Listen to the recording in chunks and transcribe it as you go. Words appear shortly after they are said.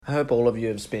I hope all of you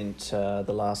have spent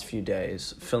the last few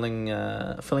days filling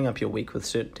up your week with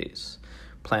certainties,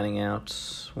 planning out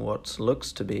what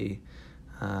looks to be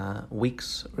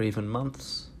weeks or even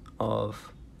months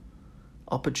of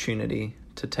opportunity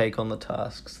to take on the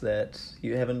tasks that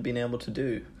you haven't been able to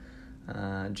do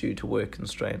due to work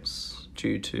constraints,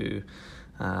 due to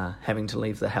having to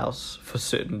leave the house for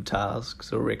certain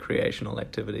tasks or recreational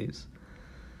activities.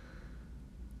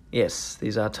 Yes,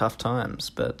 these are tough times,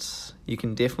 but you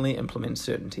can definitely implement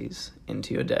certainties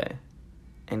into your day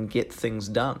and get things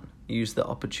done. Use the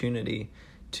opportunity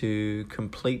to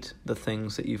complete the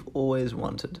things that you've always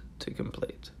wanted to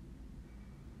complete.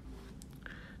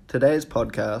 Today's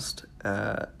podcast,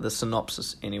 the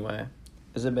synopsis anyway,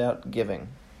 is about giving.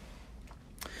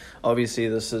 Obviously,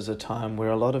 this is a time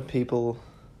where a lot of people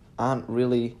aren't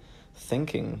really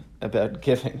thinking about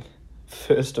giving.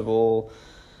 First of all,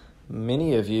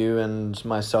 many of you, and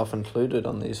myself included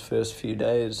on these first few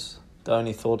days, the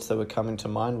only thoughts that were coming to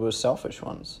mind were selfish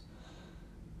ones.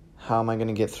 How am I going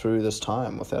to get through this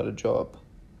time without a job?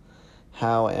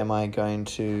 How am I going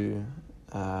to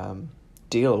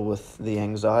deal with the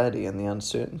anxiety and the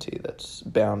uncertainty that's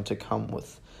bound to come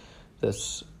with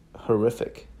this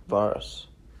horrific virus?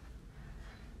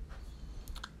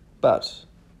 But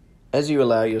as you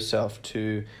allow yourself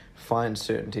to find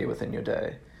certainty within your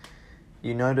day,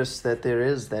 you notice that there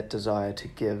is that desire to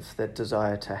give, that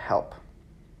desire to help.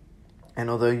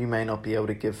 And although you may not be able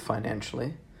to give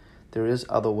financially, there is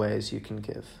other ways you can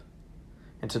give.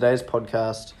 In today's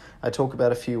podcast, I talk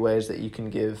about a few ways that you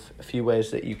can give, a few ways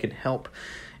that you can help,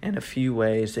 and a few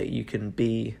ways that you can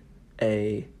be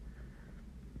a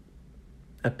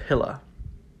pillar,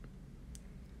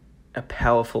 a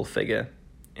powerful figure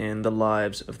in the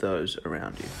lives of those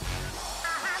around you.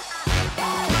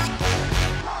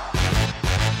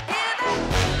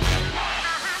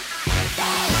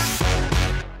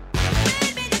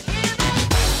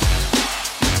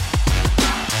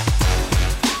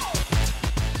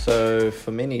 So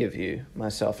for many of you,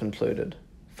 myself included,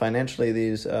 financially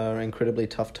these are incredibly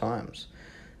tough times,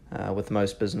 with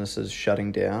most businesses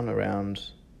shutting down around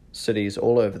cities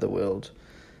all over the world.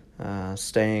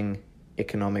 Staying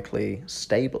economically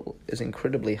stable is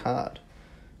incredibly hard.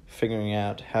 Figuring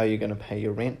out how you're going to pay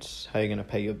your rent, how you're going to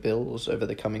pay your bills over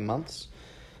the coming months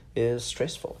is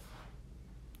stressful.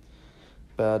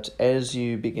 But as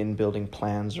you begin building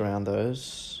plans around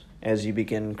those, as you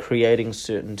begin creating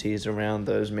certainties around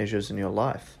those measures in your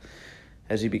life,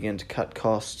 as you begin to cut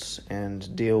costs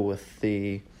and deal with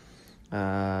the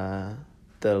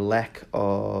lack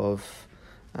of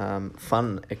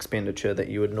fun expenditure that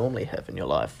you would normally have in your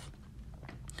life,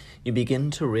 you begin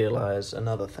to realize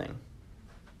another thing.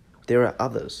 There are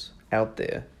others out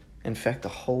there, in fact the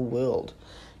whole world,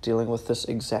 dealing with this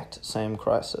exact same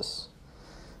crisis.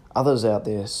 Others out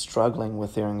there struggling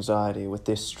with their anxiety, with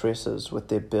their stresses, with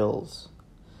their bills.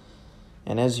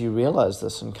 And as you realize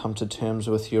this and come to terms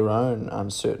with your own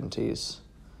uncertainties,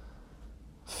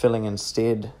 filling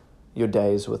instead your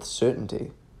days with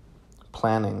certainty,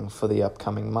 planning for the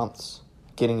upcoming months,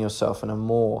 getting yourself in a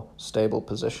more stable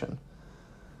position,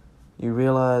 you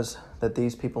realize that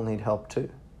these people need help too.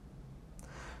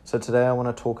 So today I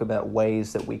want to talk about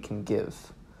ways that we can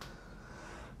give.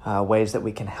 Ways that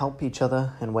we can help each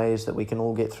other and ways that we can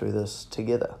all get through this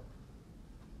together.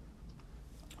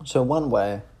 So one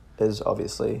way is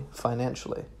obviously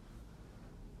financially.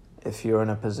 If you're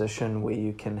in a position where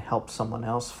you can help someone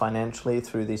else financially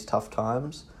through these tough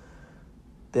times,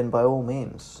 then by all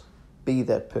means, be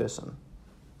that person.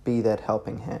 Be that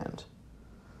helping hand.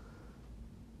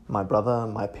 My brother,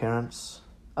 my parents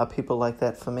are people like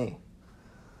that for me.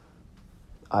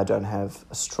 I don't have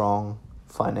a strong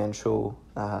financial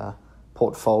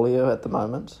portfolio at the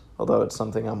moment, although it's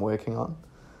something I'm working on.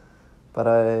 But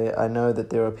I know that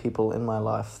there are people in my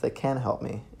life that can help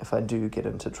me if I do get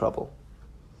into trouble.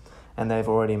 And they've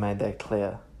already made that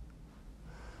clear,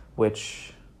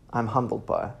 which I'm humbled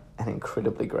by and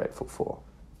incredibly grateful for.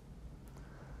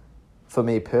 For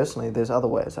me personally, there's other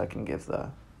ways I can give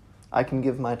though. I can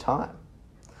give my time.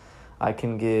 I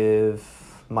can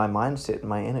give my mindset and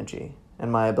my energy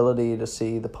and my ability to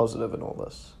see the positive in all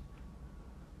this.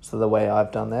 So the way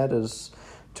I've done that is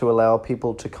to allow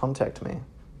people to contact me,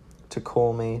 to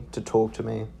call me, to talk to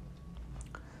me,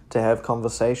 to have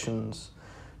conversations,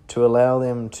 to allow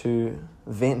them to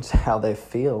vent how they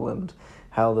feel and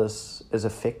how this is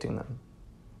affecting them.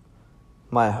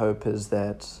 My hope is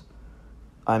that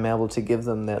I'm able to give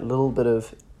them that little bit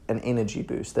of an energy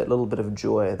boost, that little bit of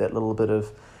joy, that little bit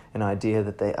of an idea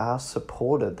that they are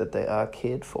supported, that they are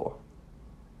cared for.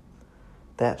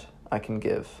 That I can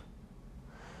give.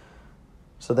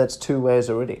 So that's two ways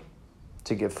already.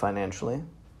 to give financially,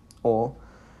 or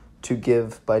to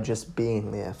give by just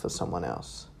being there for someone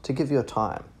else, to give your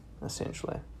time,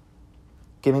 essentially.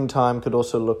 Giving time could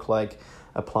also look like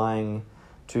applying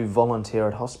to volunteer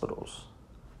at hospitals,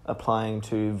 applying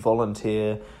to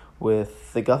volunteer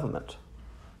with the government,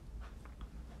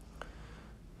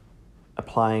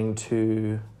 applying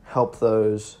to help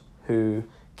those who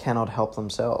cannot help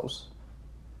themselves.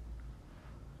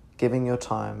 Giving your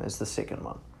time is the second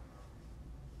one.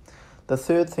 The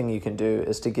third thing you can do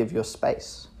is to give your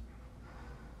space.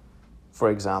 For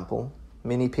example,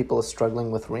 many people are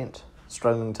struggling with rent,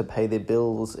 struggling to pay their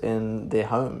bills in their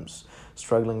homes,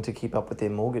 struggling to keep up with their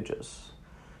mortgages.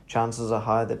 Chances are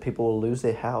high that people will lose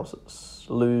their houses,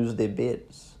 lose their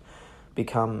beds,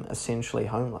 become essentially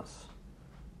homeless.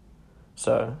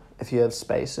 So, if you have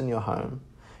space in your home,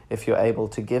 if you're able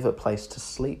to give a place to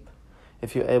sleep,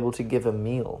 if you're able to give a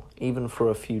meal, even for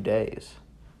a few days,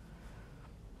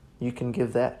 you can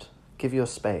give that. Give your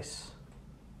space.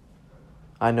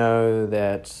 I know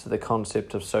that the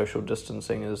concept of social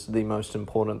distancing is the most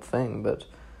important thing, but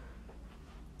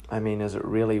I mean, is it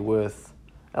really worth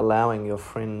allowing your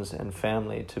friends and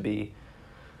family to be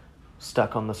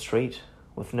stuck on the street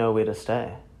with nowhere to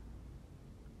stay?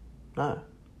 No.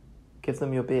 Give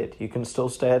them your bed. You can still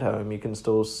stay at home. You can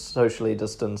still socially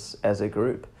distance as a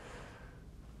group.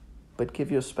 But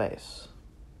give your space.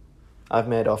 I've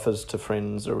made offers to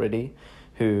friends already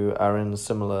who are in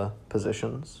similar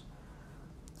positions.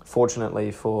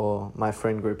 Fortunately for my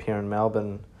friend group here in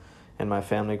Melbourne and my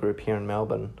family group here in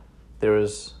Melbourne, there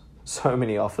is so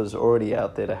many offers already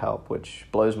out there to help, which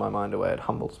blows my mind away. It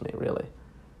humbles me, really.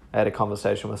 I had a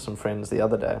conversation with some friends the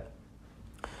other day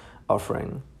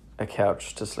offering a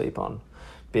couch to sleep on,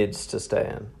 beds to stay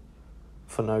in,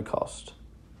 for no cost.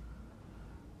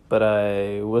 But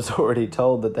I was already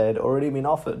told that they had already been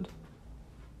offered,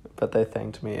 but they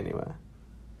thanked me anyway.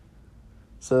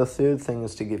 So the third thing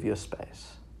is to give your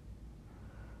space.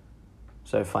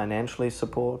 So financially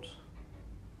support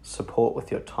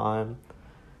with your time,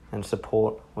 and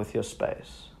support with your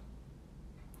space.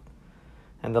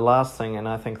 And the last thing, and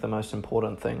I think the most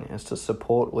important thing, is to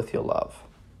support with your love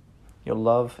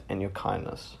and your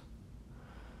kindness.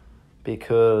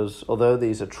 Because although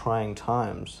these are trying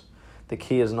times, the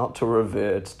key is not to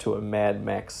revert to a Mad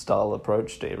Max style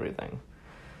approach to everything,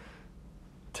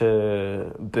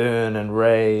 to burn and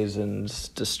raze and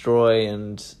destroy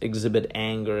and exhibit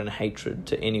anger and hatred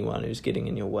to anyone who's getting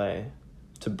in your way,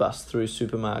 to bust through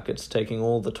supermarkets, taking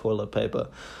all the toilet paper,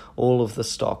 all of the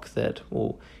stock that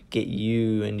will get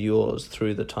you and yours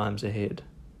through the times ahead.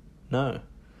 No.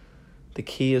 The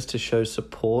key is to show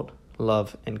support,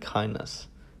 love, and kindness,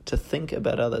 to think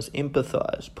about others,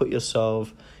 empathize, put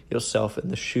yourself in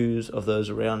the shoes of those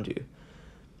around you.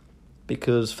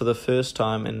 Because for the first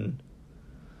time in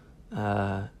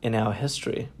our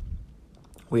history,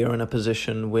 we are in a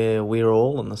position where we are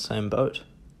all in the same boat.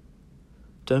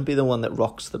 Don't be the one that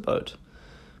rocks the boat.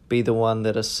 Be the one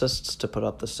that assists to put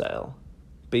up the sail.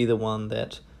 Be the one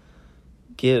that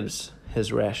gives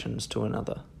his rations to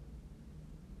another.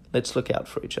 Let's look out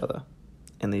for each other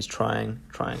in these trying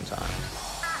times.